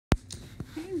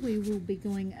we will be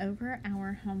going over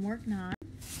our homework 9.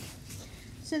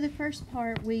 So the first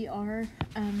part we are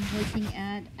looking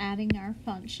at adding our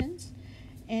functions.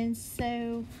 And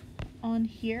so on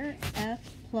here, f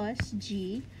plus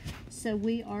g, so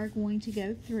we are going to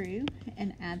go through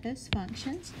and add those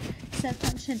functions. So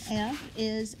function f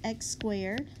is x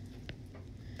squared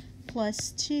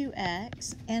plus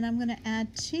 2x, and I'm going to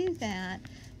add to that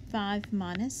 5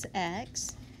 minus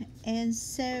x. And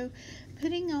so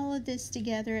putting all of this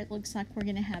together, it looks like we're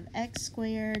going to have x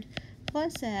squared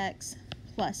plus x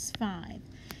plus 5.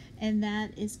 And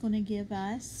that is going to give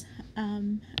us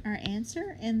our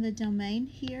answer in the domain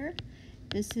here.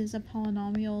 This is a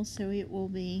polynomial, so it will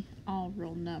be all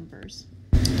real numbers.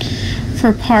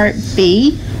 For part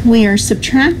B, we are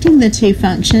subtracting the two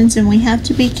functions, and we have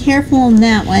to be careful on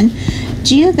that one.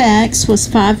 G of x was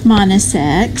 5 minus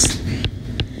x.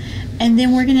 And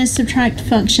then we're going to subtract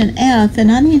function f,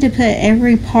 and I need to put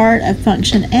every part of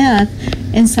function f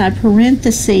inside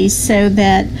parentheses so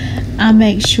that I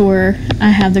make sure I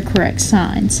have the correct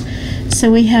signs.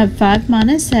 So we have 5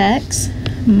 minus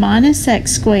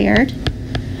x squared,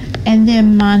 and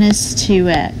then minus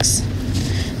 2x.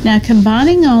 Now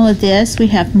combining all of this, we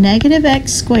have negative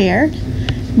x squared,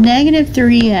 negative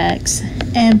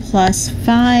 3x, and plus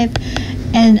 5.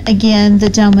 And again, the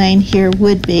domain here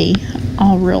would be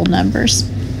all real numbers.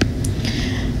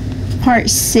 Part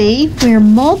C, we're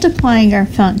multiplying our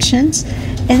functions,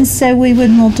 and so we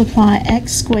would multiply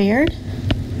x squared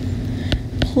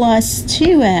plus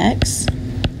 2x,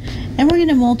 and we're going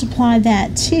to multiply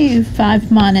that to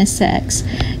 5 minus x.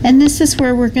 And this is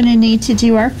where we're going to need to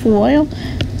do our FOIL.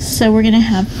 So we're going to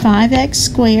have 5x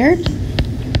squared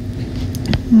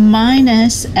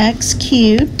minus x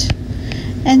cubed,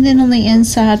 and then on the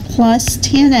inside plus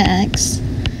 10x,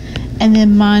 and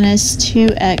then minus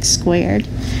 2x squared.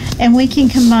 And we can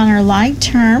combine our like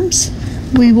terms.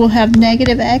 We will have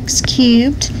negative x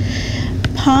cubed,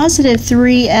 positive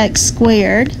 3x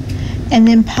squared, and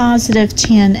then positive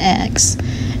 10x.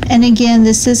 And again,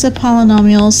 this is a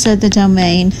polynomial, so the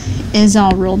domain is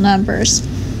all real numbers.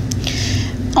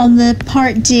 On the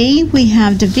part D, we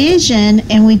have division,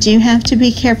 and we do have to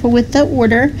be careful with the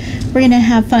order. We're going to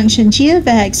have function g of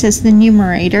x as the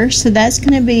numerator, so that's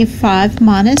going to be 5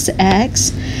 minus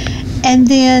x. And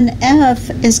then f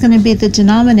is going to be the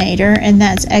denominator, and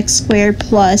that's x squared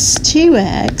plus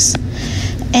 2x.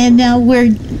 And now we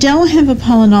don't have a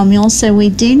polynomial, so we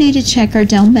do need to check our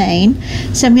domain.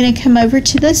 So I'm going to come over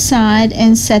to the side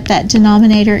and set that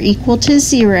denominator equal to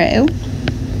 0.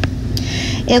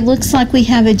 It looks like we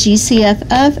have a GCF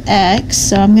of x,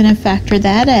 so I'm going to factor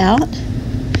that out.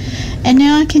 And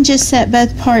now I can just set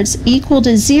both parts equal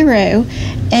to 0,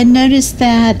 and notice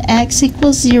that x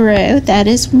equals 0, that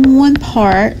is one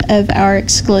part of our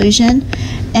exclusion,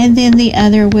 and then the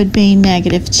other would be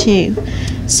negative 2.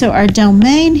 So our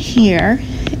domain here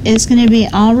is going to be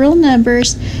all real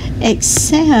numbers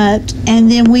except, and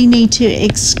then we need to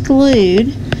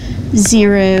exclude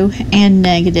 0 and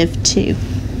negative 2.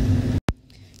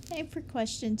 Okay, for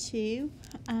question 2,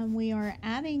 we are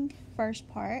adding first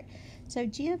part. So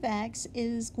g of x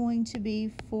is going to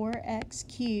be 4x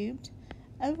cubed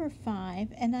over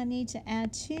 5, and I need to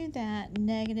add to that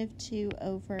negative 2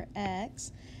 over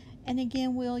x. And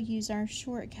again, we'll use our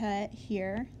shortcut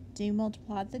here. Do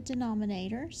multiply the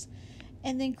denominators,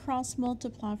 and then cross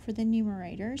multiply for the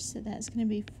numerators. So that's going to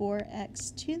be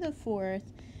 4x to the 4th,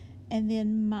 and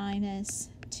then minus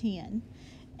 10.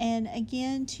 And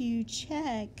again, to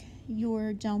check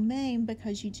your domain,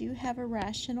 because you do have a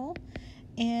rational,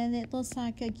 and it looks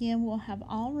like again we'll have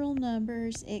all real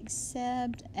numbers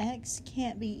except x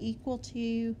can't be equal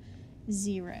to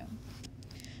 0.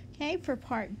 Okay, for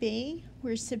part B,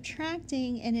 we're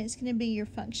subtracting, and it's going to be your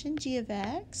function g of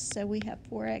x. So we have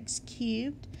 4x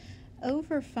cubed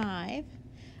over 5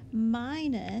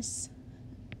 minus,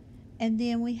 and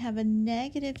then we have a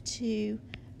negative 2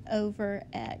 over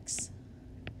x.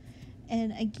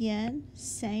 And again,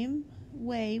 same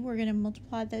way, we're going to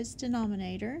multiply those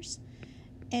denominators.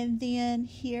 And then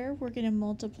here we're going to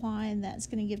multiply, and that's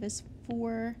going to give us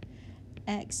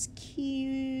 4x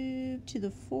cubed to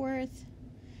the 4th.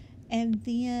 And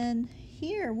then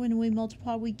here, when we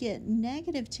multiply, we get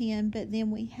negative 10, but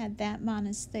then we had that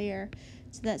minus there.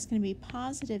 So that's going to be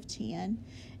positive 10.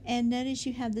 And notice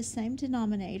you have the same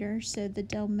denominator, so the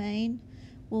domain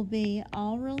will be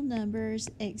all real numbers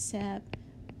except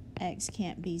x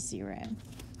can't be 0.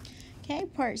 Okay,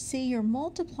 part C, you're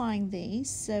multiplying these,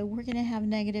 so we're going to have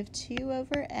negative 2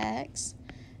 over x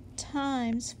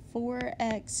times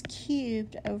 4x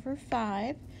cubed over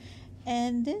 5.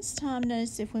 And this time,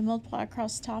 notice if we multiply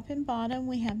across top and bottom,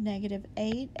 we have negative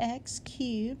 8x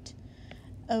cubed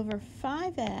over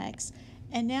 5x,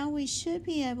 and now we should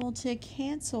be able to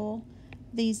cancel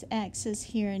these x's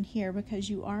here and here because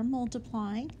you are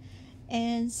multiplying.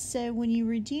 And so when you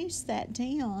reduce that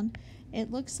down,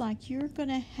 it looks like you're going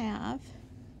to have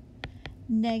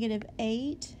negative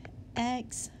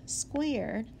 8x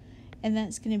squared, and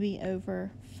that's going to be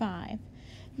over 5.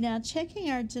 Now checking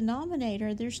our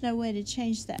denominator, there's no way to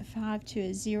change that 5 to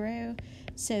a 0,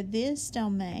 so this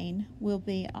domain will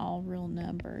be all real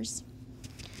numbers.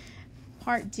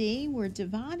 Part D, we're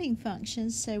dividing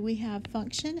functions, so we have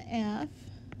function f,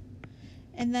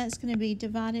 and that's going to be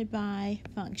divided by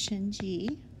function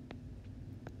g.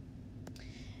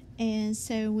 And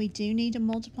so we do need to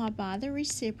multiply by the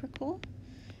reciprocal,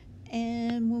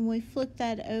 and when we flip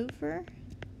that over,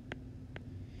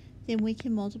 then we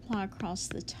can multiply across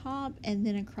the top and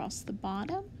then across the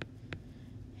bottom.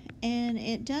 And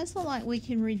it does look like we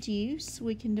can reduce.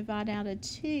 We can divide out a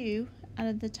 2 out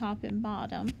of the top and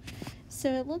bottom. So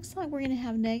it looks like we're going to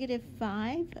have negative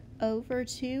 5 over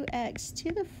 2x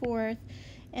to the 4th.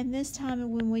 And this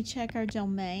time when we check our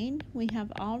domain, we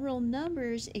have all real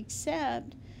numbers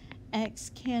except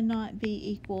x cannot be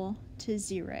equal to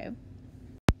 0.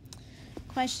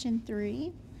 Question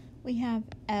 3, we have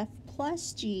f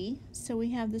plus g. So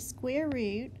we have the square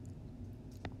root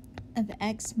of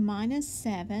x minus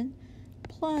 7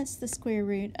 plus the square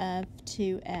root of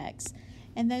 2x.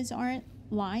 And those aren't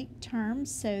like terms,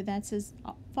 so that's as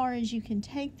far as you can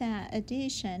take that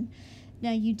addition.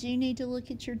 Now you do need to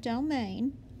look at your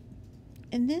domain,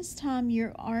 and this time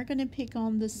you are going to pick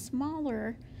on the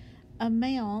smaller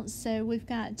amount. So we've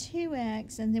got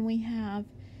 2x, and then we have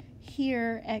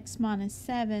here x minus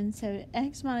 7, so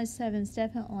x minus 7 is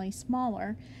definitely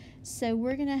smaller. So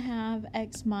we're going to have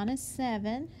x minus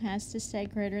 7 has to stay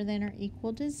greater than or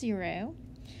equal to 0.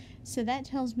 So that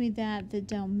tells me that the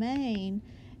domain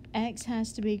x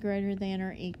has to be greater than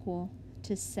or equal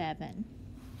to 7.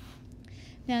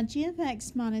 Now g of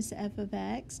x minus f of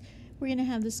x, we're going to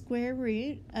have the square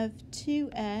root of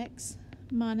 2x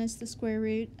minus the square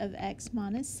root of x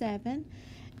minus 7.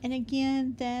 And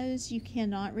again, those you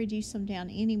cannot reduce them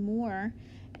down anymore.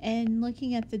 And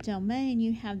looking at the domain,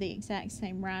 you have the exact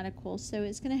same radical, so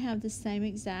it's going to have the same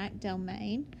exact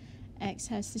domain. X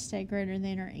has to stay greater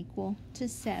than or equal to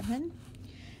 7.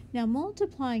 Now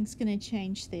multiplying is going to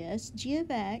change this. G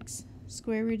of x,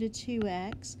 square root of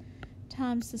 2x,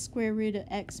 times the square root of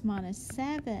x minus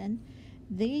 7.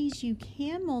 These you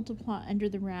can multiply under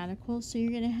the radical, so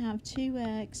you're going to have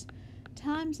 2x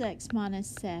times x minus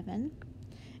 7.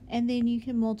 And then you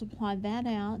can multiply that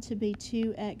out to be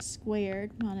 2x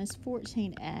squared minus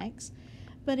 14x.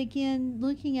 But again,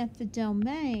 looking at the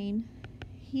domain,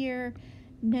 here,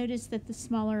 notice that the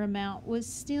smaller amount was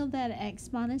still that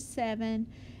x minus 7.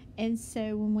 And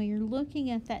so when we're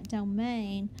looking at that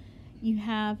domain, you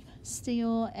have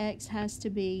still x has to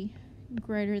be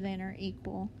greater than or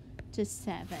equal to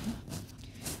 7.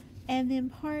 And then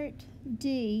part D,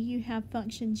 you have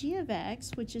function g of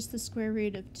x, which is the square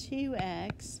root of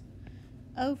 2x,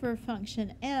 over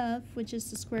function f, which is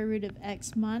the square root of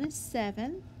x minus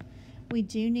 7. We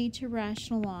do need to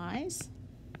rationalize.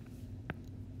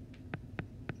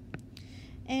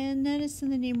 And notice in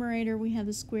the numerator we have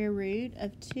the square root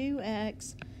of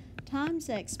 2x times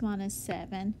x minus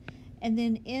 7. And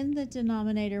then in the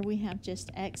denominator we have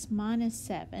just x minus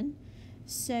 7.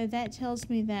 So that tells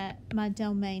me that my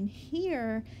domain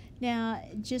here, now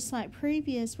just like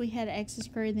previous, we had x is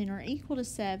greater than or equal to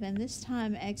 7. This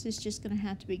time x is just going to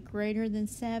have to be greater than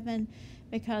 7,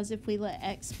 because if we let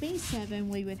x be 7,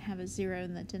 we would have a 0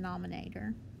 in the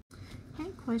denominator. Okay,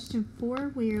 question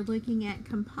 4, we are looking at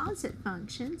composite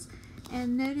functions.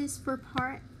 And notice for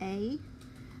part A,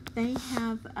 they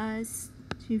have us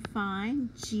to find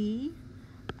g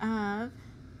of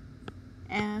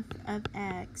f of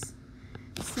x.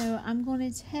 So I'm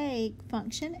going to take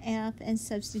function f and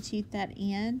substitute that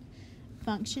in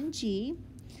function g.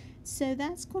 So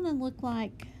that's going to look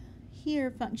like here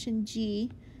function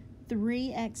g,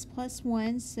 3x plus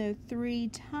 1, so 3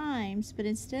 times, but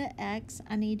instead of x,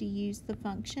 I need to use the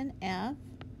function f.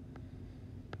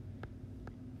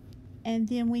 And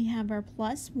then we have our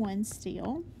plus 1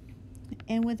 still.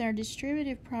 And with our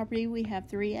distributive property, we have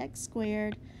 3x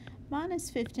squared minus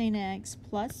 15x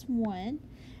plus 1.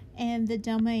 And the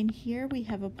domain here, we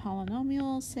have a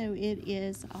polynomial, so it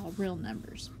is all real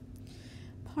numbers.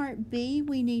 Part B,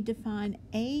 we need to find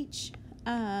h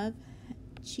of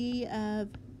g of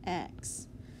x.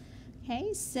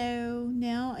 Okay, so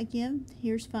now again,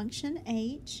 here's function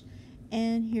h,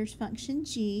 and here's function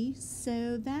g.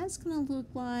 So that's going to look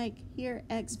like here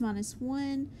x minus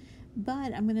 1,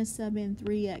 but I'm going to sub in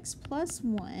 3x plus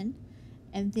 1.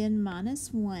 and then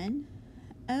minus 1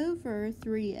 over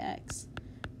 3x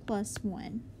plus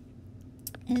 1.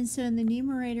 And so in the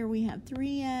numerator we have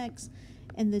 3x,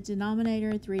 and the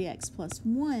denominator 3x plus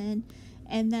 1,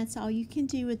 and that's all you can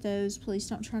do with those. Please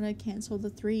don't try to cancel the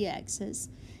 3x's.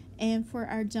 And for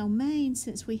our domain,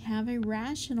 since we have a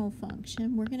rational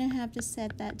function, we're going to have to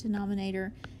set that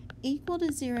denominator equal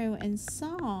to 0 and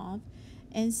solve.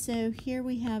 And so here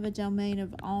we have a domain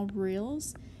of all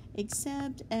reals,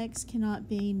 except x cannot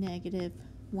be negative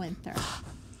 1/3.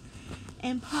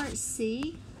 And part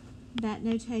C, that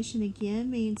notation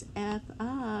again means f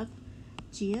of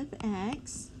g of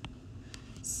x.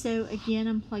 So again,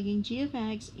 I'm plugging g of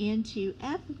x into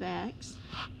f of x,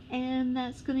 and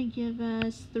that's going to give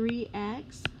us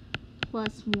 3x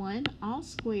plus 1 all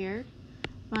squared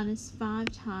minus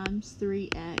 5 times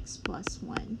 3x plus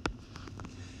 1.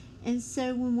 And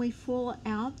so when we full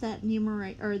out that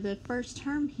numerator, or the first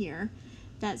term here,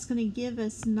 that's going to give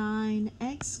us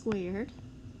 9x squared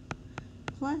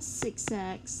plus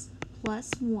 6x plus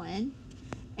 1,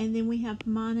 and then we have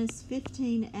minus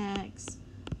 15x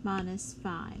minus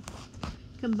 5.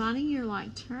 Combining your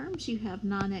like terms, you have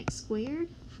 9x squared,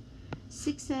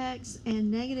 6x,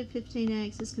 and negative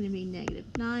 15x is going to be negative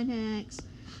 9x,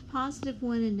 positive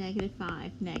 1 and negative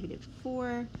 5, negative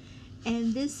 4.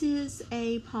 And this is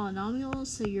a polynomial,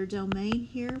 so your domain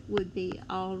here would be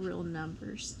all real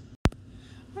numbers.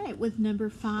 All right, with number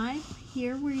 5,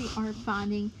 here we are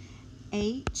finding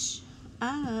h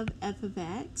of f of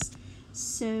x.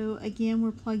 So again,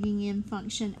 we're plugging in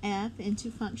function f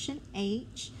into function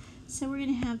h. So we're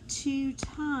going to have 2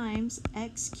 times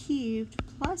x cubed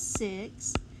plus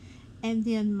 6, and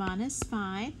then minus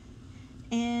 5.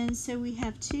 And so we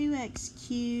have 2x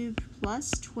cubed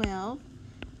plus 12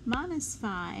 minus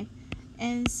 5.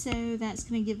 And so that's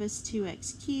going to give us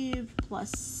 2x cubed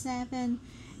plus 7.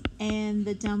 And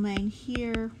the domain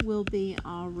here will be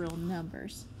all real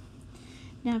numbers.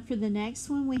 Now for the next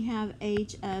one, we have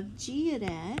h of g at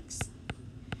x.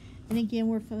 And again,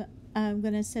 we're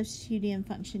going to substitute in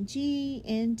function g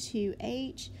into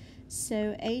h.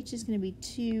 So h is going to be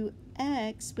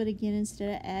 2x, but again,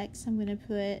 instead of x, I'm going to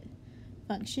put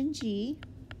function g.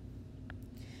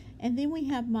 And then we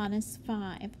have minus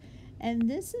 5. And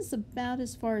this is about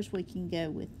as far as we can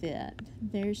go with it.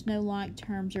 There's no like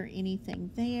terms or anything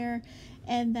there.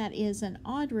 And that is an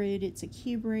odd root. It's a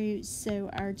cube root, so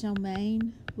our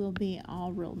domain will be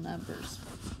all real numbers.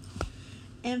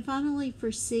 And finally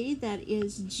for C, that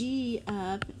is g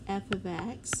of f of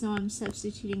x. So I'm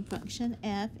substituting function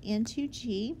f into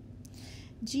g.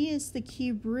 G is the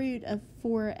cube root of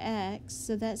 4x,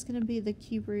 so that's going to be the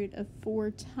cube root of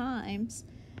 4 times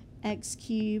x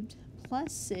cubed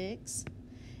plus 6,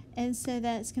 and so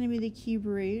that's going to be the cube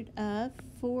root of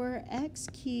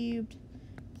 4x cubed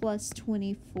plus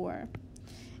 24.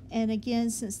 And again,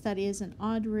 since that is an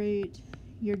odd root,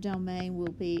 your domain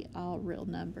will be all real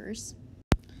numbers.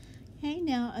 Okay,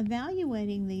 now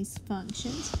evaluating these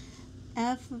functions,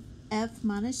 f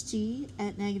minus g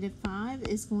at negative 5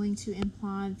 is going to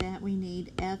imply that we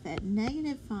need f at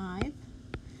negative 5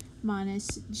 minus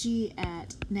g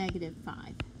at negative 5.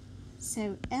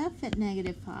 So f at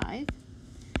negative 5,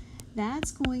 that's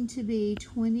going to be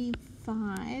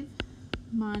 25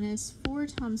 minus 4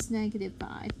 times negative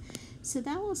 5. So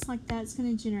that looks like that's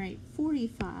going to generate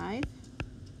 45.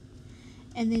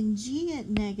 And then g at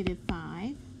negative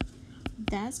 5,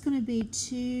 that's going to be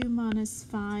 2 minus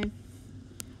 5.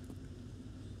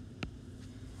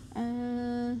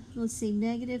 Let's see,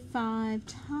 negative 5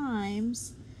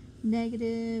 times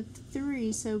negative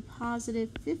 3, so positive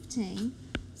 15.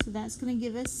 So that's going to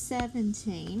give us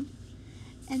 17.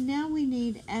 And now we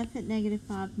need f at negative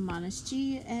 5 minus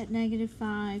g at negative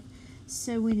 5.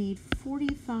 So we need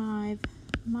 45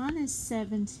 minus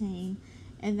 17,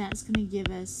 and that's going to give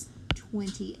us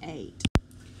 28.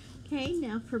 Okay,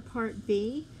 now for part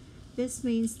B, this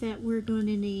means that we're going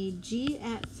to need g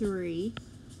at 3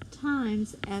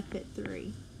 times f at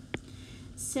 3.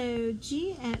 So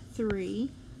g at 3,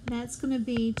 that's going to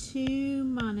be 2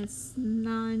 minus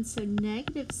 9, so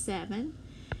negative 7.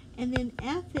 And then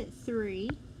f at 3,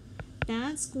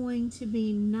 that's going to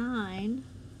be 9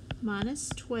 minus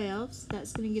 12, so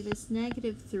that's going to give us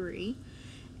negative 3.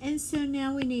 And so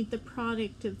now we need the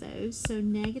product of those. So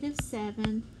negative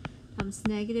 7 times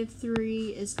negative 3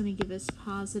 is going to give us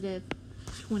positive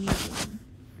 21.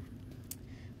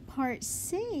 Part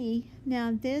C,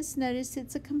 now this, notice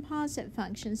it's a composite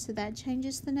function, so that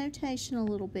changes the notation a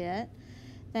little bit.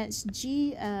 That's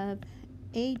g of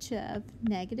h of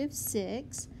negative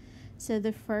 6. So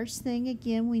the first thing,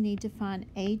 again, we need to find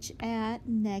h at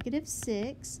negative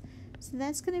 6. So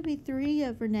that's going to be 3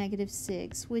 over negative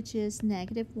 6, which is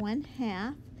negative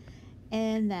 1/2.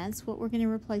 And that's what we're going to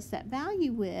replace that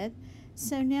value with.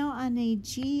 So now I need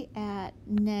g at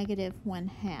negative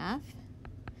 1/2.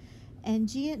 And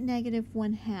g at negative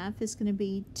 1/2 is going to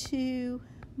be 2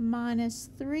 minus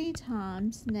 3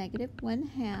 times negative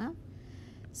 1/2.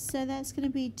 So that's going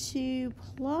to be 2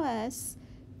 plus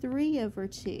 3 over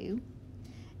 2.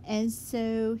 And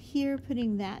so here,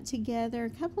 putting that together, a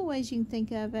couple of ways you can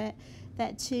think of it.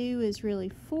 That 2 is really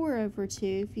 4 over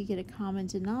 2 if you get a common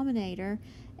denominator.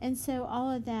 And so all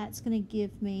of that's going to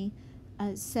give me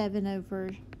 7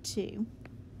 over 2.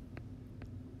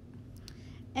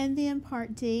 And then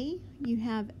part D, you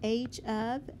have h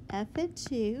of f at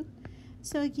 2.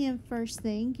 So again, first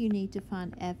thing, you need to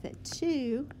find f at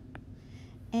 2.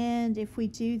 And if we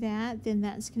do that, then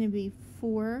that's going to be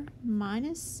 4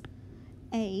 minus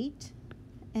 8.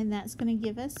 And that's going to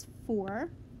give us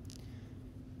 4.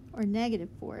 Or negative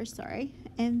 4, sorry.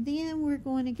 And then we're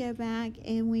going to go back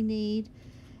and we need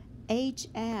h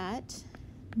at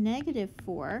negative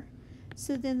 4.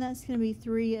 So then that's going to be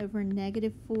 3 over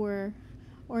negative 4,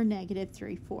 or negative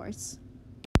 3/4.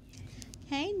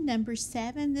 Okay, number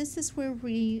 7, this is where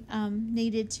we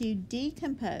needed to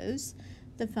decompose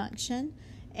the function.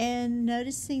 And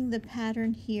noticing the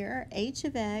pattern here, h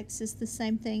of x is the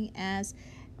same thing as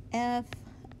f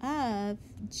of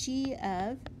g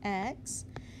of x.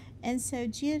 And so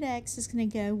g at x is going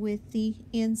to go with the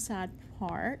inside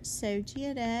part. So g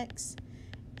at x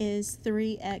is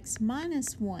 3x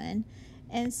minus 1.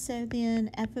 And so then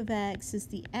f of x is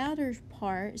the outer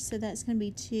part. So that's going to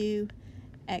be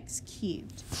 2x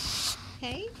cubed.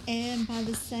 Okay, and by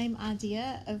the same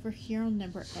idea over here on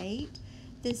number 8,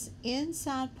 this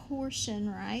inside portion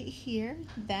right here,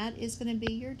 that is going to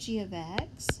be your g of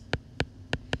x.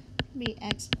 Be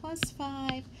x plus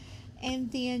 5.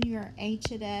 And then your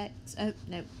h at x, f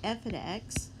at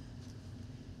x,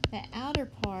 the outer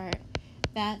part,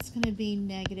 that's going to be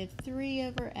negative 3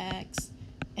 over x,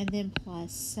 and then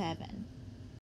plus 7.